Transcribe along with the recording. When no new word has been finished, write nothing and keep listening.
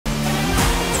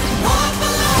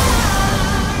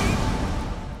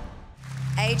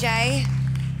AJ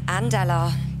and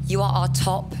Ella, you are our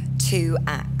top 2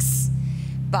 acts.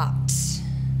 But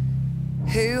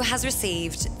who has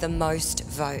received the most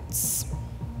votes?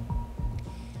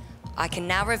 I can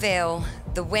now reveal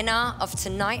the winner of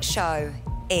tonight's show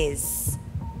is...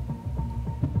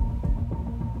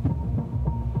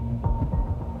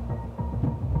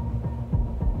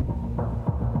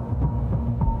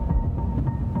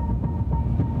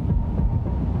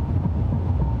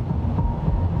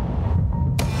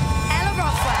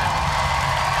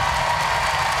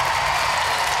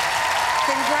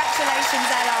 Congratulations,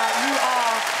 Ella. You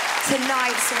are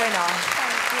tonight's winner.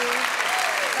 Thank you.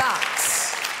 But,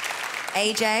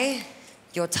 AJ,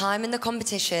 your time in the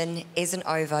competition isn't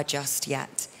over just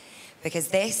yet, because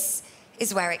this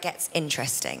is where it gets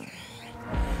interesting.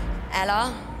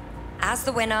 Ella, as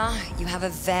the winner, you have a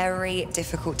very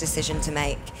difficult decision to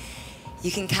make.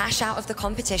 You can cash out of the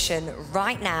competition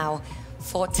right now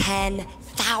for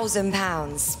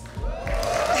 £10,000.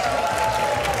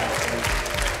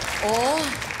 Or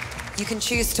you can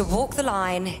choose to walk the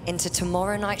line into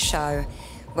tomorrow night's show,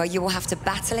 where you will have to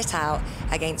battle it out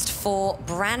against 4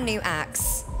 brand new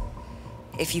acts.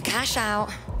 If you cash out,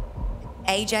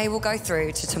 AJ will go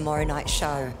through to tomorrow night's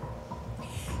show.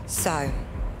 So,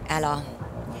 Ella,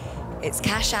 it's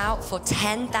cash out for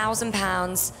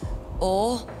 £10,000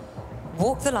 or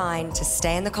walk the line to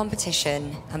stay in the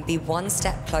competition and be one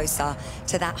step closer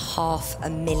to that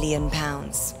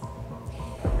 £500,000.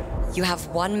 You have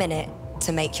 1 minute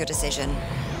to make your decision.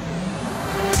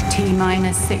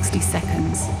 T-minus 60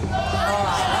 seconds. All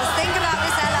right, let's think about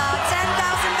this, Ella.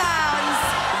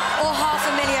 £10,000 or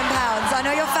 £500,000. I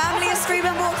know your family is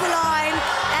screaming walk the line.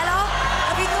 Ella,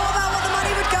 have you thought about what the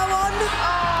money would go on?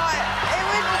 It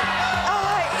would,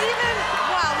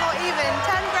 well, not even,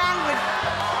 10 grand would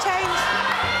change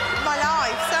my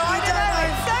life. So I don't know,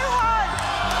 it's so hard.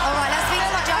 All right, let's speak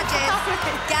to the judges.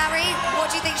 Gary,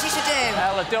 what do you think she should do?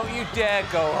 Ella, don't you dare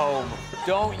go home.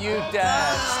 Don't you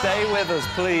dare. Stay with us,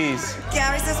 please.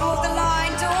 Gary says walk the line.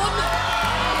 Dawn?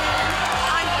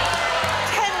 I'm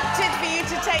tempted for you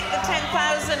to take the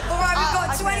 10,000. All right, we've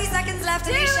got 20 seconds left,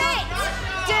 Alesha.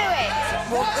 Do it.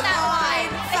 Walk the line.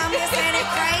 Family are saying it,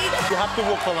 Craig. You have to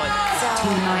walk the line.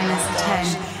 T-minus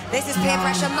 10. This is peer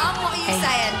pressure. Mum, what are you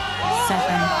saying? 7,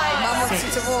 Mum wants you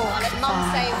to walk. Mum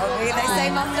say walk. They say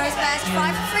Mum knows best. 3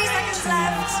 seconds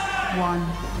left. 1,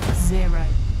 0.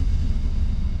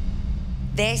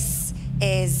 This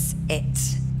is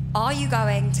it. Are you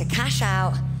going to cash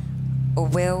out or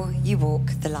will you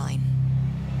walk the line?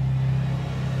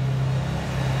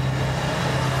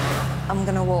 I'm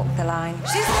gonna walk the line.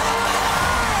 She's gonna walk the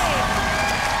line!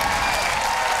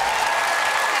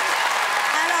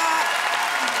 Ella,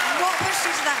 what pushed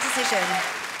you to that decision?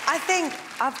 I think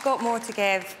I've got more to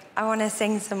give. I want to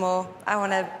sing some more. I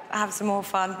want to have some more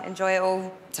fun, enjoy it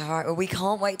all. All right, well, we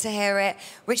can't wait to hear it,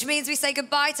 which means we say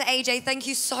goodbye to AJ. Thank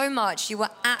you so much. You were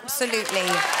absolutely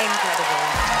incredible.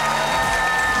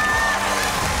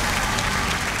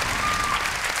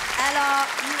 Ella,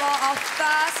 you are our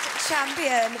first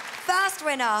champion, first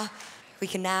winner. We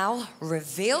can now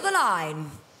reveal the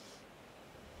line.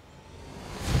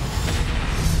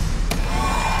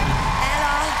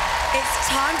 Ella, it's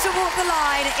time to walk the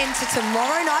line into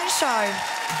tomorrow night's show.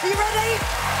 Are you ready?